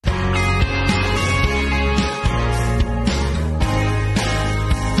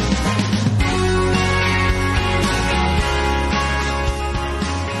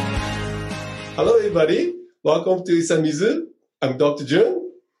everybody. Welcome to Isamizu. I'm Dr.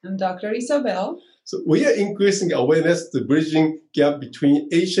 Jun. I'm Dr. Isabel. So we are increasing awareness to bridging gap between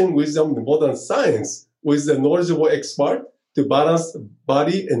ancient wisdom and modern science with a knowledgeable expert to balance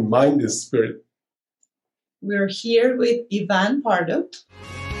body and mind and spirit. We're here with Ivan Pardo.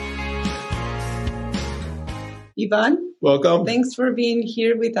 Ivan, welcome. Thanks for being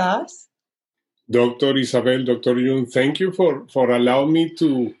here with us. Dr. Isabel, Dr. Jun, thank you for allowing me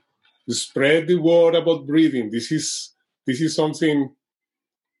to spread the word about breathing. This is something,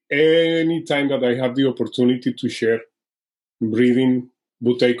 anytime that I have the opportunity to share breathing,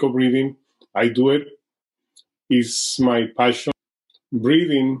 Buteiko breathing, I do it. It's my passion.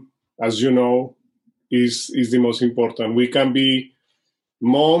 Breathing, as you know, is the most important. We can be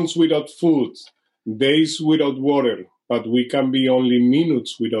months without food, days without water, but we can be only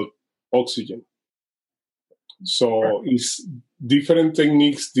minutes without oxygen. So it's different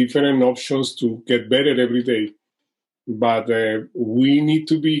techniques, different options to get better every day. But we need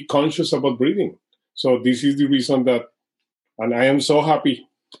to be conscious about breathing. So this is the reason that, and I am so happy.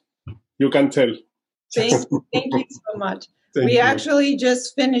 You can tell. Thank you so much. We actually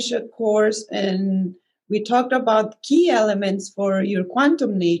just finished a course and we talked about key elements for your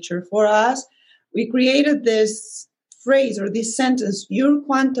quantum nature. For us, we created this phrase or this sentence, your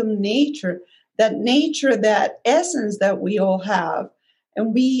quantum nature, that essence that we all have.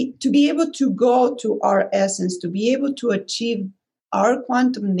 And to be able to go to our essence, to be able to achieve our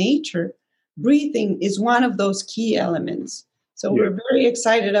quantum nature, breathing is one of those key elements. So we're very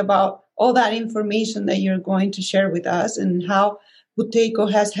excited about all that information that you're going to share with us and how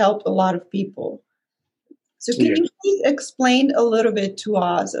Buteiko has helped a lot of people. So can you please explain a little bit to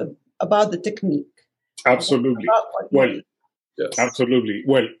us about the technique? Absolutely. Absolutely.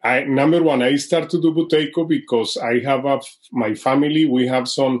 Well, number one, I start to do Buteiko because I have my family, we have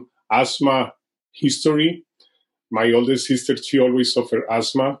some asthma history. My oldest sister, she always suffered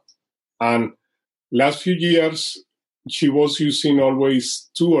asthma. And last few years, she was using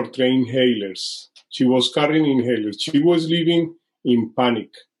always 2 or 3 inhalers. She was carrying inhalers. She was living in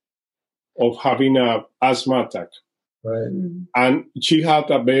panic of having an asthma attack. Right. And she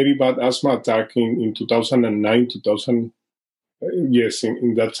had a very bad asthma attack in 2009,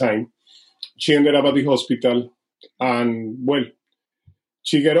 in that time. She ended up at the hospital and,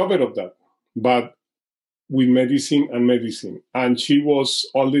 she got over of that. But with medicine. And she was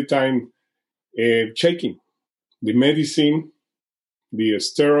all the time shaking. The medicine, the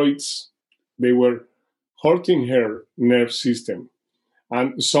steroids, they were hurting her nerve system.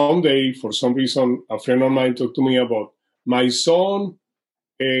 And someday, for some reason, a friend of mine talked to me about my son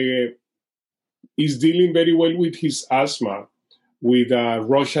is dealing very well with his asthma with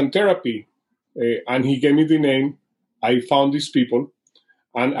Russian therapy. And he gave me the name. I found these people.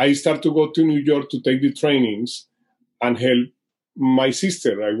 And I started to go to New York to take the trainings and help my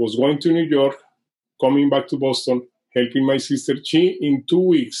sister. I was going to New York, coming back to Boston, helping my sister. In 2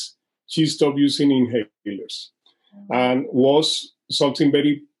 weeks, she stopped using inhalers. And was something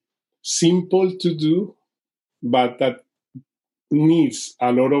very simple to do, but that needs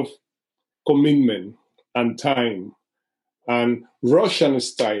a lot of commitment and time. And Russian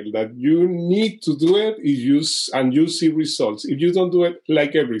style, that you need to do it, you see results. If you don't do it,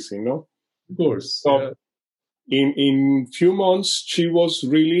 like everything, no? Of course. So in few months, she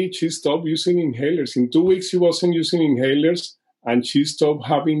stopped using inhalers. In 2 weeks, she wasn't using inhalers, and she stopped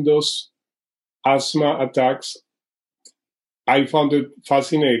having those asthma attacks. I found it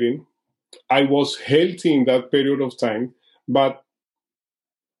fascinating. I was healthy in that period of time, but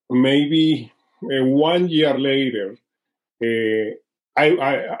maybe 1 year later,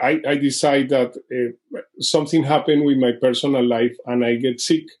 I decide that something happened with my personal life and I get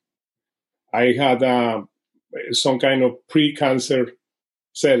sick. I had some kind of pre-cancer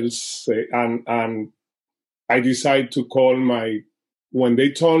cells and I decide to call when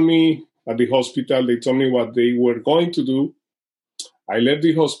they told me at the hospital, they told me what they were going to do. I left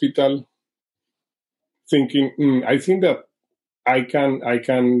the hospital thinking, I think that I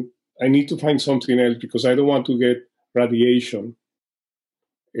need to find something else because I don't want to get radiation.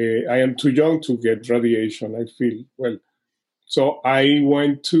 I am too young to get radiation, I feel. So I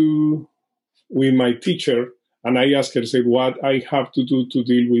went with my teacher and I asked her, said, what I have to do to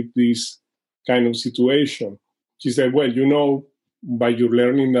deal with this kind of situation. She said, by your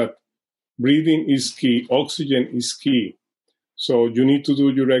learning that breathing is key, oxygen is key. So you need to do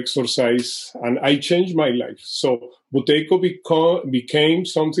your exercise. And I changed my life. So Buteiko became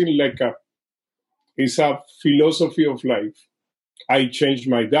something like it's a philosophy of life. I changed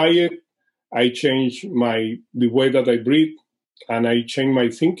my diet. I changed the way that I breathe, and I changed my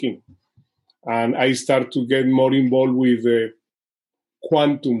thinking. And I start to get more involved with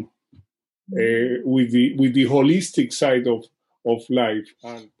quantum, with the holistic side of life.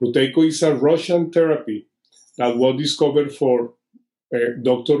 And Buteyko is a Russian therapy that was discovered for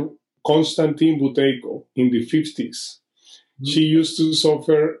Dr. Konstantin Buteyko in the 50s. She used to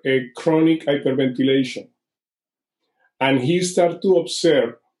suffer a chronic hyperventilation. And he started to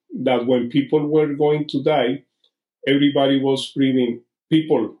observe that when people were going to die, everybody was breathing.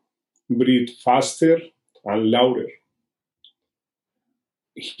 People breathe faster and louder.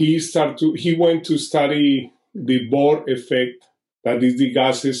 He went to study the Bohr effect, that is the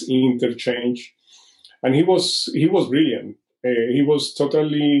gases interchange. And he was brilliant. He was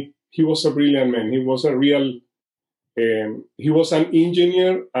a brilliant man. He was a real, he was an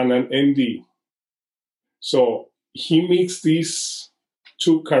engineer and an MD. So he mixed these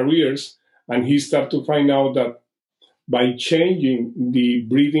two careers, and he started to find out that by changing the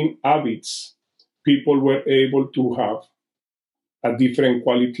breathing habits, people were able to have a different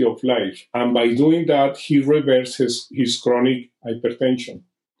quality of life. And by doing that, he reverses his chronic hypertension.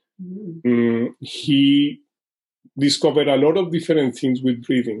 He discovered a lot of different things with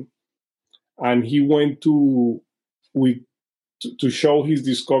breathing. And he went to show his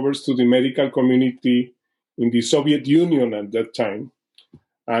discoveries to the medical community in the Soviet Union at that time.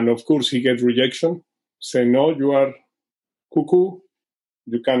 And of course, he gets rejection. Say, no, you are cuckoo.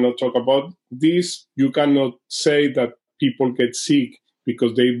 You cannot talk about this. You cannot say that people get sick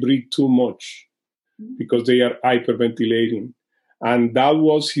because they breathe too much, because they are hyperventilating. And that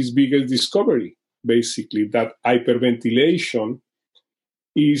was his biggest discovery, basically, that hyperventilation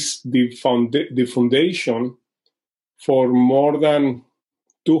is the foundation for more than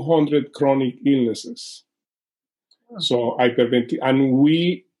 200 chronic illnesses. So and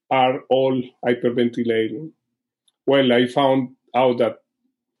we are all hyperventilating. Well, I found out that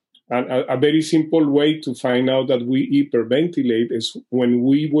a very simple way to find out that we hyperventilate is when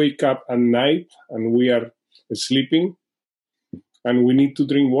we wake up at night and we are sleeping and we need to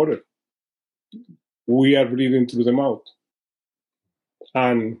drink water. We are breathing through the mouth.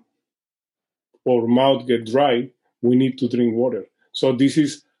 And our mouth gets dry, we need to drink water. So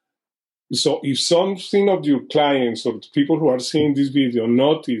if something of your clients or people who are seeing this video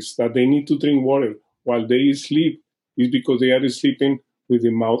notice that they need to drink water while they sleep, it's because they are sleeping with the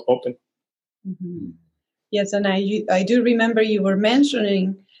mouth open. Mm-hmm. Yes, and I do remember you were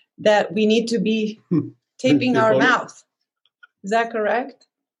mentioning that we need to be taping our mouth. Is that correct?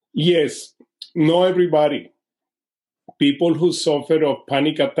 Yes. Not everybody. People who suffer of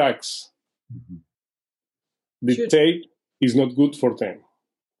panic attacks, the tape is not good for them.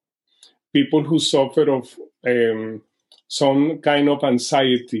 People who suffer of some kind of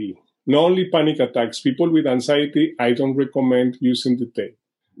anxiety, not only panic attacks, people with anxiety, I don't recommend using the tape.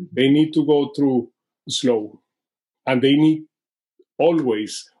 They need to go through slow. And they need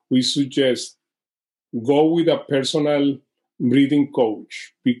always, we suggest, go with a personal breathing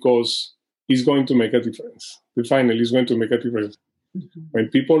coach because it's going to make a difference. Finally, it's going to make a difference. Mm-hmm. When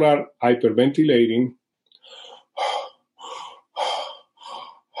people are hyperventilating,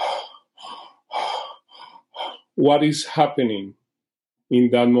 what is happening in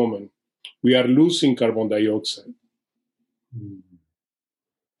that moment? We are losing carbon dioxide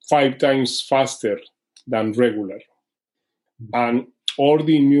 5 times faster than regular. And all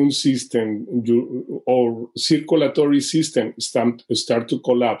the immune system or circulatory system start to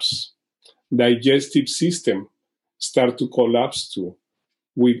collapse. Digestive system start to collapse too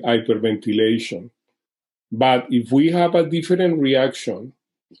with hyperventilation. But if we have a different reaction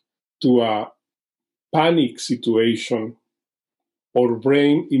to a panic situation, our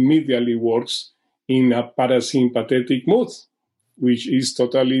brain immediately works in a parasympathetic mode, which is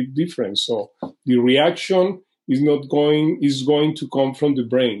totally different. So the reaction is going to come from the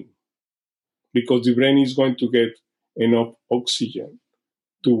brain because the brain is going to get enough oxygen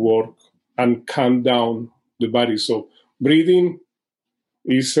to work and calm down the body. So breathing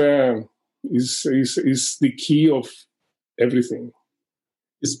is the key of everything.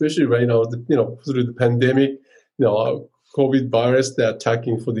 Especially right now, through the pandemic, COVID virus, they're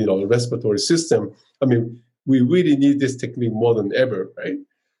attacking for the respiratory system. I mean, we really need this technique more than ever, right?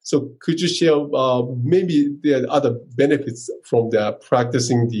 So could you share maybe there are other benefits from the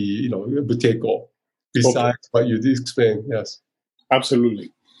practicing the Buteyko besides what you did explain? Yes,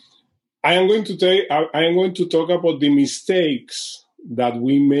 absolutely. I am going to talk about the mistakes that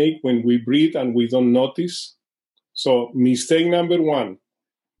we make when we breathe and we don't notice. So mistake number 1,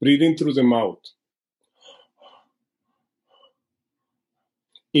 breathing through the mouth.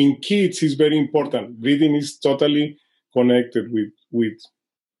 In kids, it's very important. Breathing is totally connected with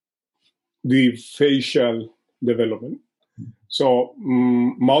the facial development. So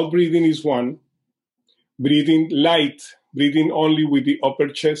mouth breathing is one. Breathing light, breathing only with the upper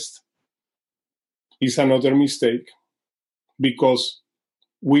chest is another mistake, because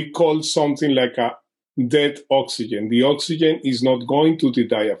we call something like a dead oxygen. The oxygen is not going to the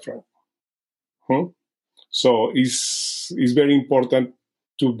diaphragm. So it's very important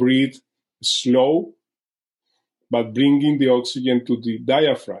to breathe slow, but bringing the oxygen to the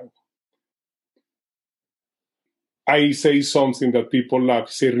diaphragm. I say something that people laugh.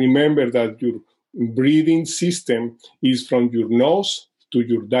 I say, remember that your breathing system is from your nose to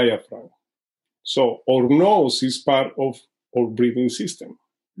your diaphragm. So our nose is part of our breathing system.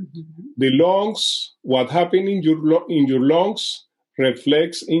 Mm-hmm. The lungs, what happens in your lungs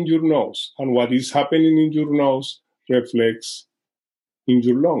reflects in your nose, and what is happening in your nose reflects in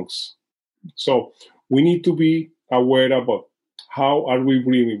your lungs. So we need to be aware about how are we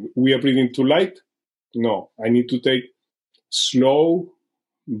breathing. We are breathing too light? No, I need to take slow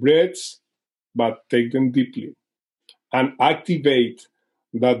breaths, but take them deeply and activate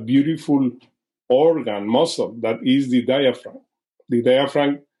that beautiful organ, muscle that is the diaphragm. The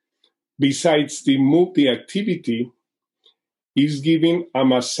diaphragm, besides the activity, is giving a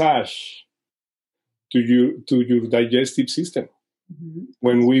massage to your digestive system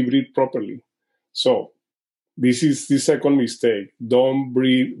when we breathe properly. So this is the second mistake. Don't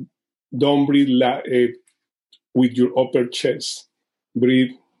breathe with your upper chest.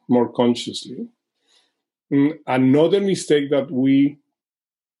 Breathe more consciously. Another mistake that we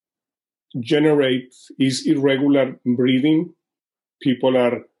generate is irregular breathing. People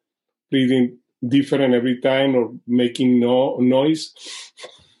are breathing different every time or making no noise.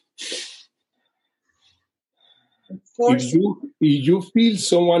 If you feel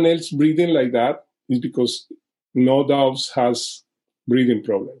someone else breathing like that, it's because no doubt has breathing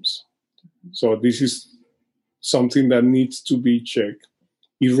problems. So this is something that needs to be checked.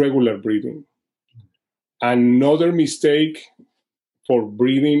 Irregular breathing. Another mistake for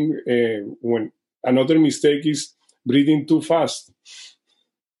breathing, another mistake is breathing too fast.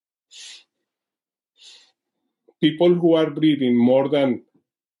 People who are breathing more than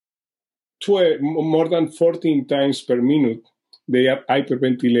 14 times per minute, they are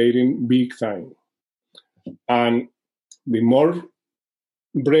hyperventilating big time. And the more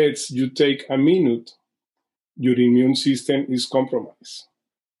breaths you take a minute, your immune system is compromised.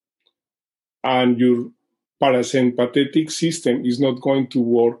 And your parasympathetic system is not going to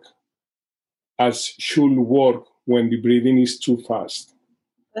work as should work when the breathing is too fast.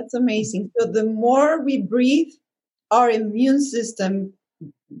 That's amazing. So the more we breathe, our immune system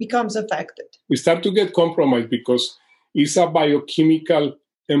becomes affected. We start to get compromised because it's a biochemical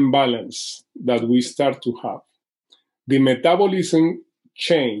imbalance that we start to have. The metabolism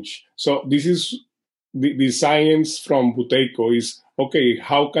change. So this is the science from Buteiko is, okay,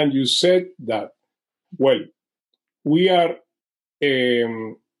 how can you set that? Well, we are,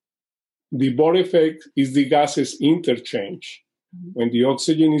 the Bohr effect is the gases interchange. When the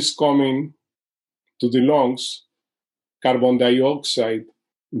oxygen is coming to the lungs, carbon dioxide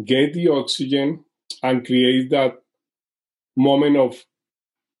get the oxygen and create that moment of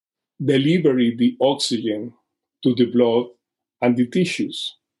delivery the oxygen to the blood and the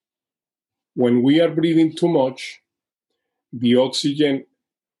tissues. When we are breathing too much, the oxygen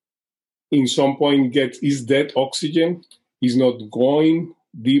in some point is dead oxygen, is not going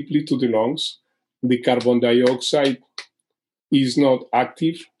deeply to the lungs. The carbon dioxide is not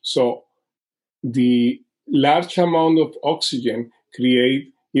active, so the large amount of oxygen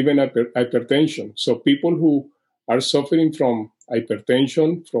create even hypertension. So people who are suffering from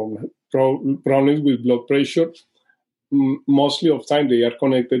hypertension, from problems with blood pressure, mostly of time they are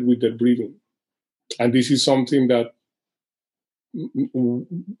connected with their breathing. And this is something that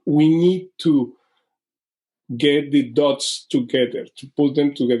we need to get the dots together, to put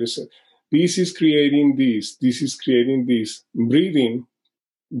them together. So this is creating this. Breathing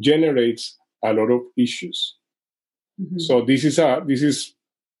generates a lot of issues. Mm-hmm. So this is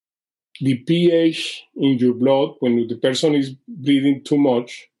the pH in your blood. When the person is breathing too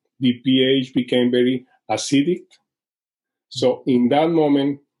much, the pH became very acidic. So in that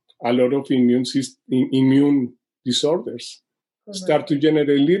moment, a lot of immune disorders start to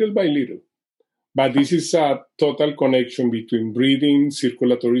generate little by little. But this is a total connection between breathing,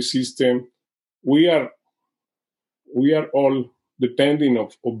 circulatory system. We are all depending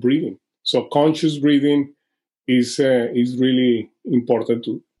of breathing. So conscious breathing is really important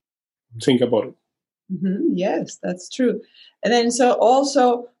to think about it. Mm-hmm. Yes, that's true. And then so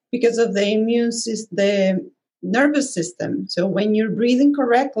also because of the immune system, nervous system. So when you're breathing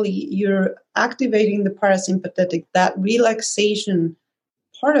correctly, you're activating the parasympathetic, that relaxation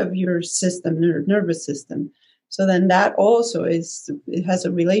part of your system, nervous system. So then that also it has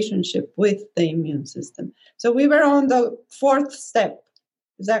a relationship with the immune system. So we were on the fourth step.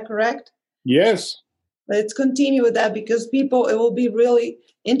 Is that correct? Yes. Let's continue with that, because it will be really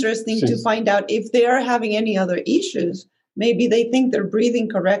interesting to find out if they are having any other issues. Maybe they think they're breathing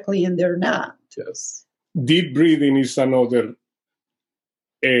correctly and they're not. Yes. Deep breathing is another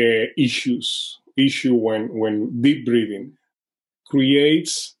issue when deep breathing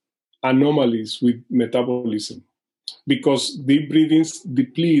creates anomalies with metabolism, because deep breathings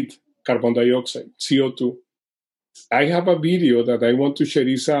deplete carbon dioxide, CO2. I have a video that I want to share.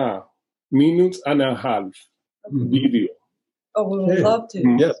 It's a 1.5 minute video. Oh, we would love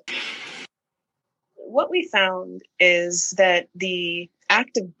to. Yes. What we found is that the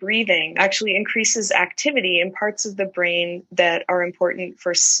act of breathing actually increases activity in parts of the brain that are important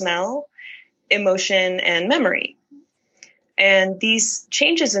for smell, emotion, and memory. And these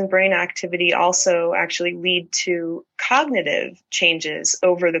changes in brain activity also actually lead to cognitive changes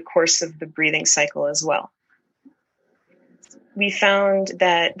over the course of the breathing cycle as well. We found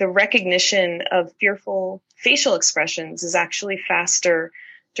that the recognition of fearful facial expressions is actually faster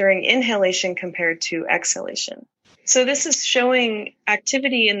during inhalation compared to exhalation. So this is showing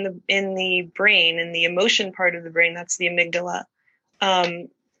activity in the brain, in the emotion part of the brain, that's the amygdala,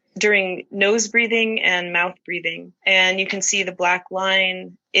 during nose breathing and mouth breathing. And you can see the black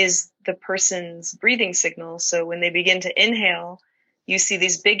line is the person's breathing signal. So when they begin to inhale, you see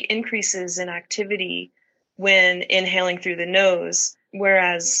these big increases in activity when inhaling through the nose,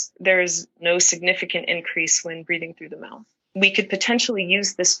 whereas there's no significant increase when breathing through the mouth. We could potentially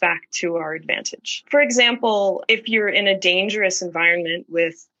use this back to our advantage. For example, if you're in a dangerous environment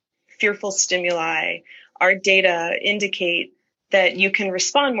with fearful stimuli, our data indicate that you can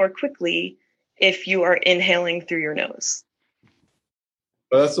respond more quickly if you are inhaling through your nose.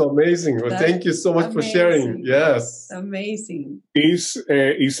 Well, that's amazing. Well, thank you so much for sharing. Yes. Amazing. Is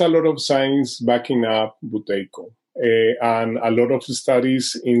a lot of science backing up Buteiko, and a lot of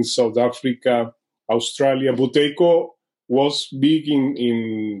studies in South Africa, Australia. Buteiko was big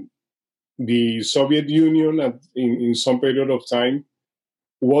in the Soviet Union in some period of time,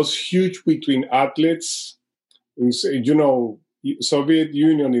 was huge between athletes. Soviet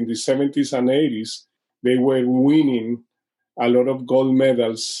Union in the 70s and 80s, they were winning a lot of gold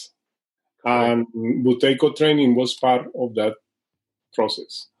medals, and Buteiko training was part of that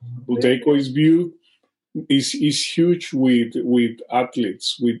process. Buteiko is huge with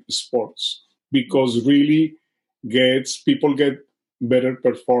athletes, with sports, because really people get better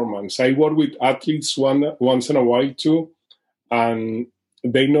performance. I work with athletes once in a while too, and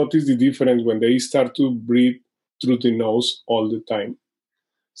they notice the difference when they start to breathe through the nose all the time.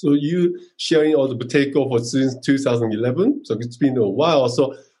 So you sharing all the Buteiko for since 2011, so it's been a while.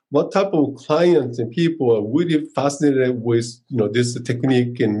 So what type of clients and people are really fascinated with this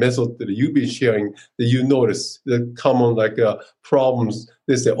technique and method that you've been sharing, that you notice the common problems?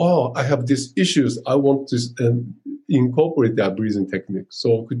 They say, "Oh, I have these issues. I want to incorporate that breathing technique."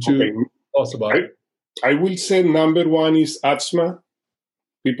 So could you tell us about it? I will say number one is asthma.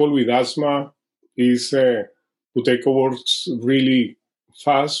 People with asthma Buteiko works really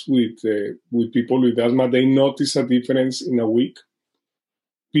fast with people with asthma. They notice a difference in a week.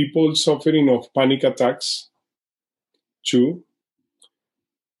 People suffering of panic attacks, too.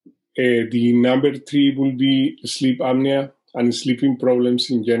 The number three will be sleep apnea and sleeping problems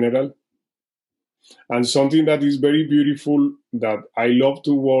in general. And something that is very beautiful, that I love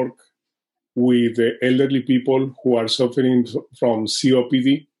to work with elderly people who are suffering from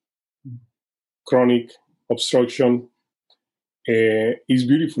COPD, chronic obstruction, is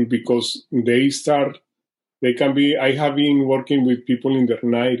beautiful, because I have been working with people in their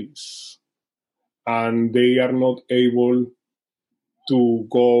 90s, and they are not able to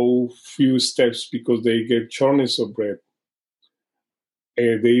go few steps because they get shortness of breath.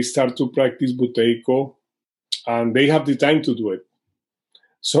 They start to practice Buteiko, and they have the time to do it.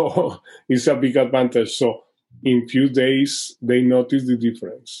 So it's a big advantage. So in few days, they notice the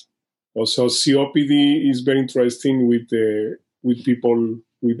difference. Also, COPD is very interesting with people,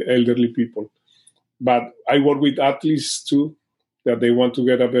 with elderly people. But I work with athletes too, that they want to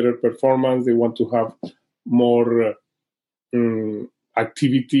get a better performance. They want to have more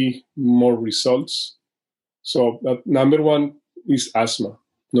activity, more results. So that number one is asthma,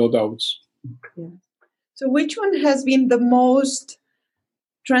 no doubts. Yeah. So which one has been the most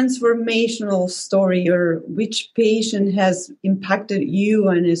transformational story, or which patient has impacted you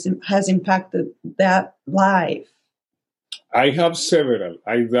and has impacted that life? I have several,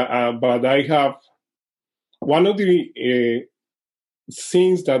 but I have one of the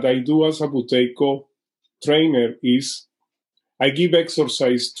things that I do as a Buteco trainer is I give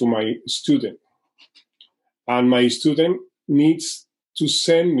exercise to my student, and my student needs to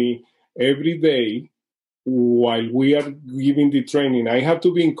send me every day while we are giving the training. I have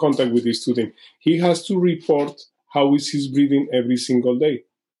to be in contact with the student. He has to report how is his breathing every single day.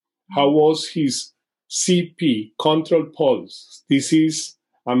 How was his CP, control pulse? This is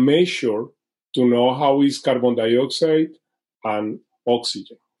a measure to know how is carbon dioxide and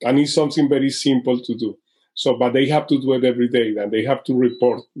oxygen. And it's something very simple to do. So, but they have to do it every day, and they have to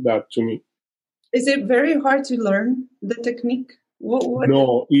report that to me. Is it very hard to learn the technique?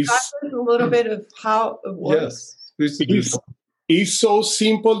 No, it's a little bit of how it works. Yes, it's so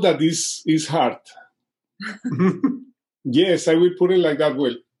simple that this is hard. Yes, I will put it like that.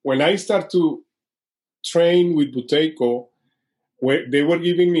 Well, when I start to train with Buteco, they were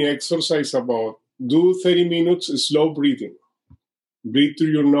giving me exercise about do 30 minutes slow breathing. Breathe through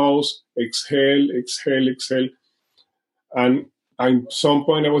your nose, exhale, exhale, exhale. And at some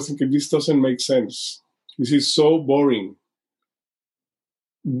point I was thinking, this doesn't make sense. This is so boring.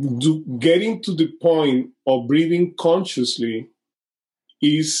 Getting to the point of breathing consciously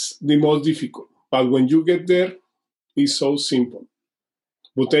is the most difficult. But when you get there, it's so simple.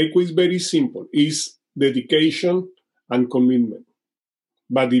 Buteco is very simple. It's dedication and commitment.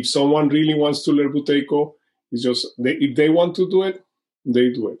 But if someone really wants to learn Buteco, it's just if they want to do it, they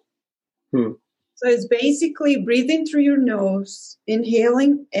do it. So it's basically breathing through your nose,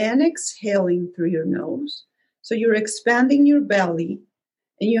 inhaling and exhaling through your nose. So you're expanding your belly,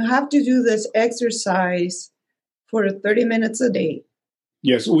 and you have to do this exercise for 30 minutes a day.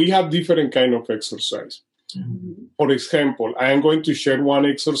 Yes, we have different kind of exercise. Mm-hmm. For example, I am going to share one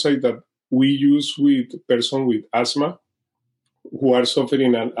exercise that we use with persons with asthma who are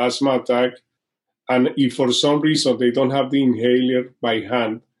suffering an asthma attack. And if for some reason they don't have the inhaler by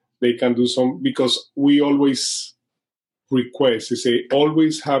hand, they can do some, because we always request, they say,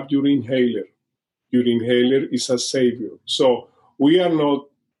 always have your inhaler. Your inhaler is a savior. So we are not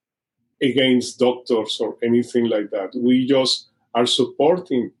against doctors or anything like that. We just are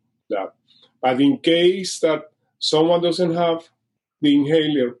supporting that. But in case that someone doesn't have the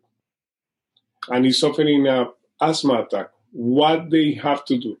inhaler and is suffering an asthma attack, what they have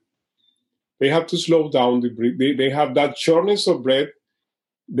to do? They have to slow down the breath. They have that shortness of breath.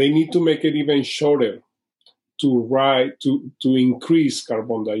 They need to make it even shorter to increase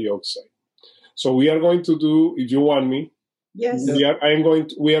carbon dioxide. So we are going to do, if you want me, yes, we are going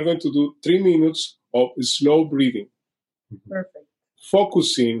to do 3 minutes of slow breathing. Perfect.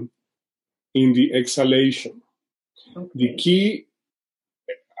 Focusing in the exhalation. Okay. The key,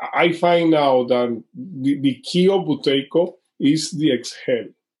 I find out that the key of Buteco is the exhale.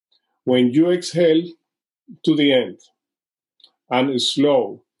 When you exhale to the end and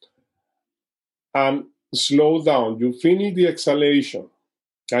slow down, you finish the exhalation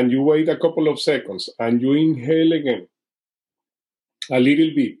and you wait a couple of seconds and you inhale again a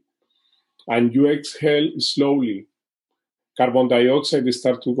little bit and you exhale slowly, carbon dioxide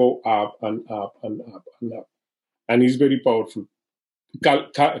starts to go up and up and up and up. And it's very powerful.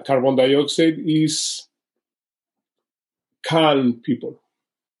 Carbon dioxide is calm people.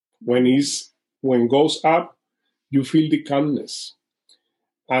 When it goes up, you feel the calmness.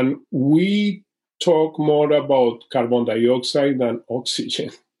 And we talk more about carbon dioxide than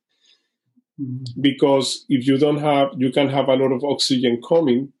oxygen. Mm-hmm. Because if you don't have, you can have a lot of oxygen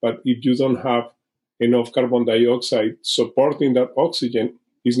coming, but if you don't have enough carbon dioxide supporting that oxygen,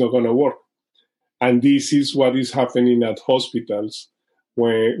 it's not going to work. And this is what is happening at hospitals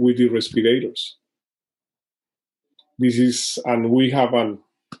with the respirators. This is, and we have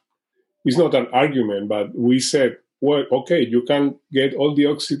it's not an argument, but we said, well, okay, you can get all the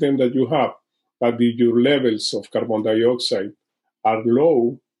oxygen that you have, but if your levels of carbon dioxide are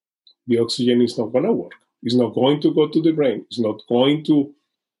low, the oxygen is not going to work. It's not going to go to the brain. It's not going to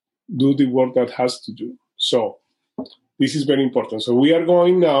do the work that has to do. So this is very important. So we are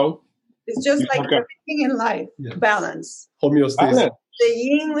going now. It's just like everything in life, yes. Balance. Homeostasis. The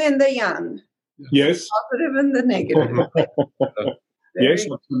yin and the yang. Yes. The positive and the negative. Yes,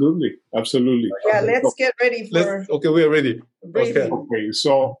 absolutely. Absolutely. Yeah, let's get ready for... Okay, we are ready. Okay,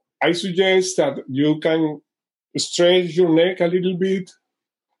 so I suggest that you can stretch your neck a little bit,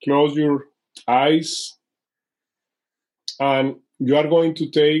 close your eyes, and you are going to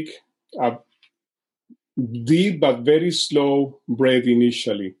take a deep but very slow breath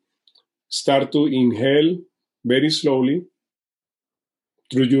initially. Start to inhale very slowly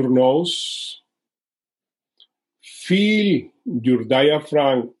through your nose. Feel your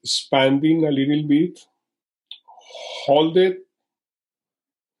diaphragm expanding a little bit. Hold it.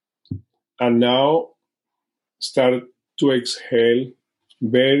 And now start to exhale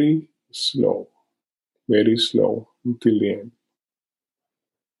very slow until the end.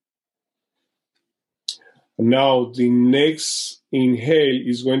 Now the next inhale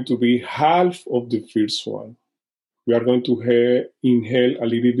is going to be half of the first one. We are going to inhale a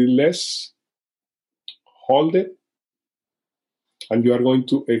little bit less, hold it, and you are going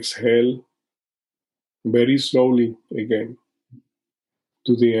to exhale very slowly again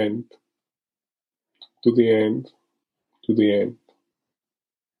to the end, to the end, to the end.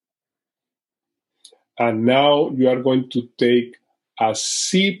 And now you are going to take a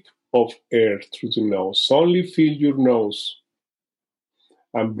sip of air through the nose. Only feel your nose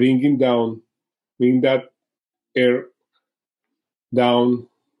and bring that air down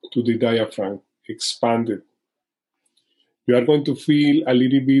to the diaphragm, expand it. You are going to feel a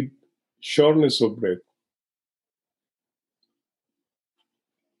little bit shortness of breath.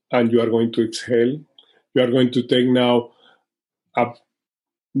 And you are going to exhale. You are going to take now a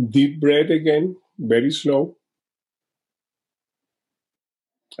deep breath again, very slow.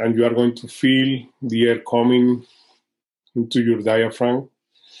 And you are going to feel the air coming into your diaphragm.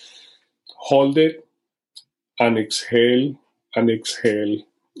 Hold it and exhale and exhale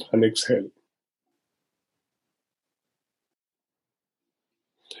and exhale.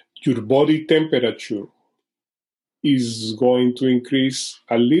 Your body temperature is going to increase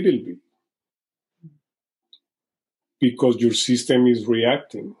a little bit because your system is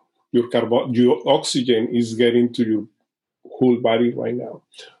reacting. Your oxygen is getting to your whole body right now.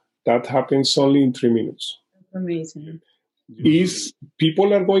 That happens only in 3 minutes. Amazing.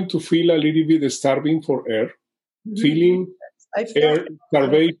 People are going to feel a little bit starving for air. Mm-hmm. Feeling air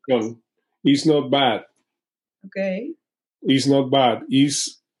starvation is not bad. Okay. It's not bad.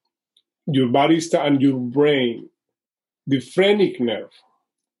 It's your body and your brain, the phrenic nerve,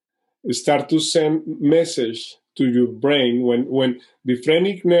 start to send message to your brain when the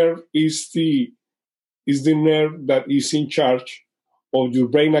phrenic nerve is the nerve that is in charge of your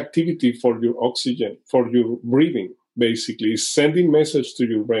brain activity for your oxygen, for your breathing, basically. It's sending message to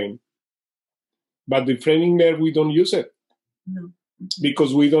your brain. But the phrenic nerve, we don't use it. No.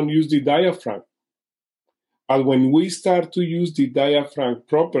 Because we don't use the diaphragm. And when we start to use the diaphragm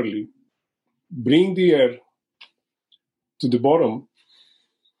properly, bring the air to the bottom,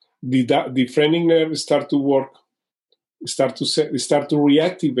 the phrenic nerve start to work, start to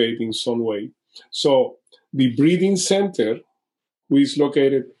reactivate in some way. So the breathing center, which is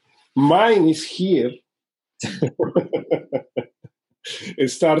located, mine is here,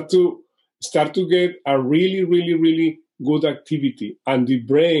 start to get a really, really, really good activity, and the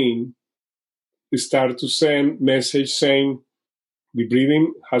brain start to send message saying the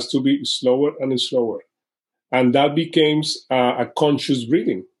breathing has to be slower and slower. And that becomes a conscious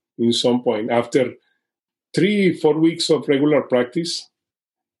breathing in some point. After 3-4 weeks of regular practice,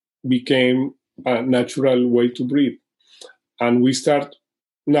 became a natural way to breathe. And we start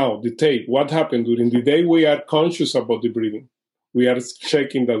now the tape. What happened during the day? We are conscious about the breathing. We are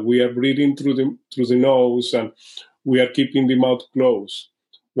checking that we are breathing through the nose and we are keeping the mouth closed.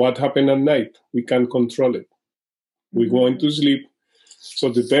 What happened at night? We can control it. We go into sleep. So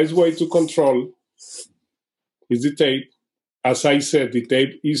the best way to control is the tape. As I said, the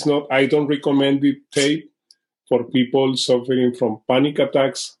tape is not, I don't recommend the tape for people suffering from panic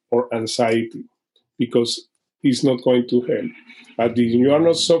attacks or anxiety because it's not going to help. But if you are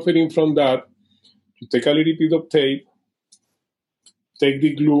not suffering from that, you take a little bit of tape, take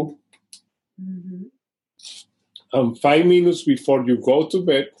the glue, and 5 minutes before you go to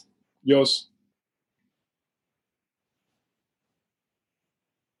bed, just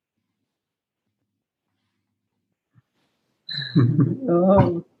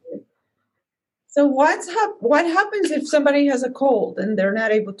Oh. So what happens if somebody has a cold and they're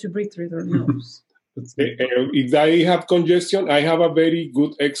not able to breathe through their nose? If they have congestion, I have a very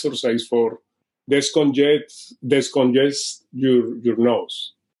good exercise for descongest your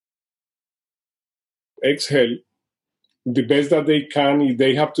nose. Exhale the best that they can. If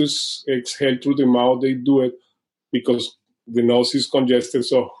they have to exhale through the mouth, they do it because the nose is congested.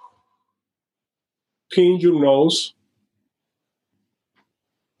 So pinch your nose.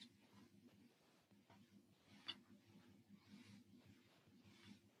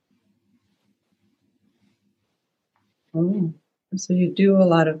 Oh, so you do a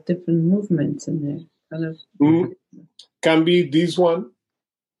lot of different movements in there. Can be this one,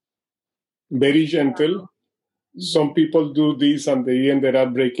 very gentle. Some people do this and they ended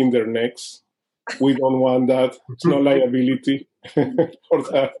up breaking their necks. We don't want that. It's no liability for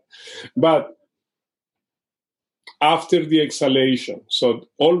that. But after the exhalation, so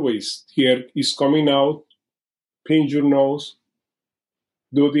always here is coming out, pinch your nose,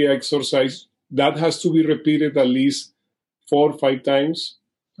 do the exercise. That has to be repeated at least 4 or 5 times.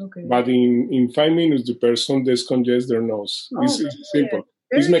 Okay. But in 5 minutes, the person discongests their nose. It's simple.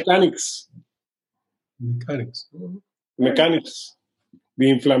 It's mechanics. Mechanics. The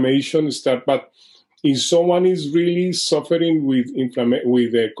inflammation starts, but if someone is really suffering with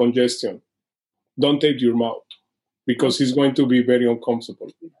congestion, don't take your mouth because it's going to be very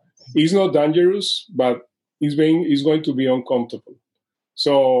uncomfortable. It's not dangerous, but it's going to be uncomfortable.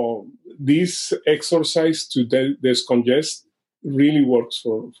 So this exercise to discongest really works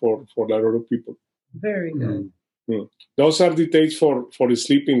for a lot of people. Very good. Mm. Those are the tapes for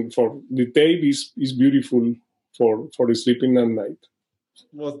sleeping. For the tape is beautiful for sleeping at night.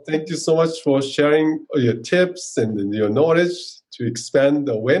 Well, thank you so much for sharing your tips and your knowledge to expand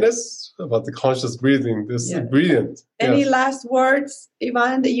the awareness about the conscious breathing. This is brilliant. Any last words,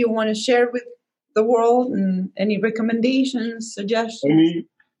 Ivan, that you want to share with the world, and any recommendations, suggestions?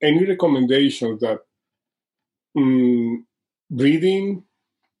 Any recommendations that breathing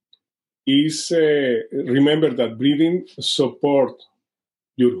is, remember that breathing supports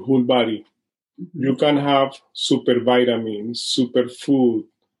your whole body. Mm-hmm. You can have super vitamins, super food,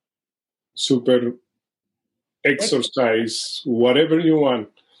 super exercise, whatever you want.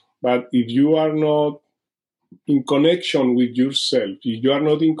 But if you are not in connection with yourself, if you are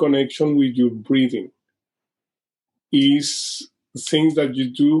not in connection with your breathing, things that you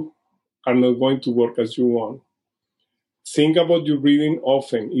do are not going to work as you want. Think about your breathing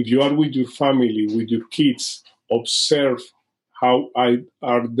often. If you are with your family, with your kids, observe how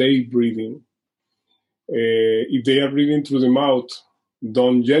are they breathing. If they are breathing through the mouth,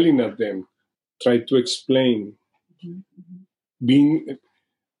 don't yelling at them. Try to explain. Mm-hmm.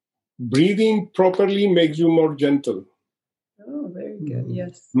 Breathing properly makes you more gentle. Oh, very good.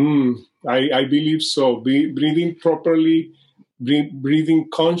 Yes. I believe so. Breathing properly, breathing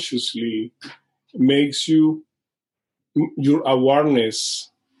consciously makes your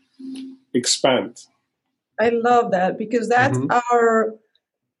awareness expand. I love that because that's our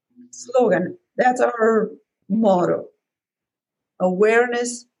slogan. That's our motto.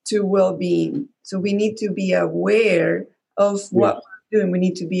 Awareness to well-being. So we need to be aware of what we're doing. We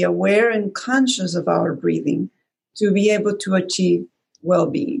need to be aware and conscious of our breathing to be able to achieve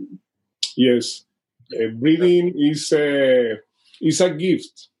well-being. Yes. Breathing is a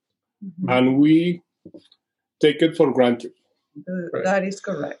gift, and we take it for granted. That is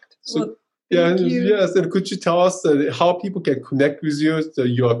correct. So, yes. And could you tell us how people can connect with you,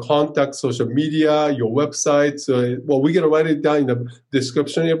 your contact, social media, your website? We're going to write it down in the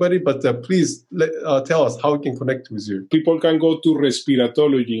description, everybody, but please tell us how we can connect with you. People can go to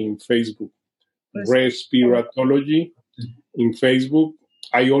Respiratology in Facebook. Respiratology in Facebook.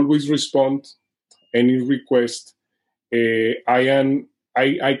 I always respond any request.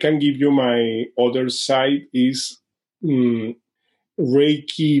 I can give you my other site is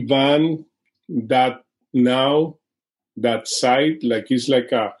ReikiVan.now. That site, it's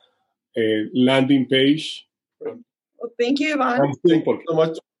like a landing page. Well, thank you, Ivan. Thank you so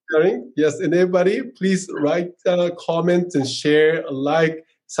much for sharing. Yes, and everybody, please write comments and share, like,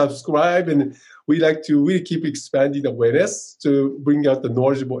 subscribe, and we like to really keep expanding awareness to bring out the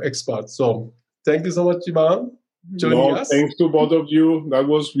knowledgeable experts. So thank you so much, Ivan, joining us. Thanks to both of you. That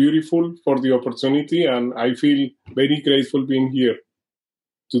was beautiful for the opportunity, and I feel very grateful being here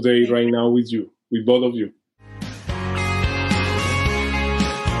today, right now with you, with both of you.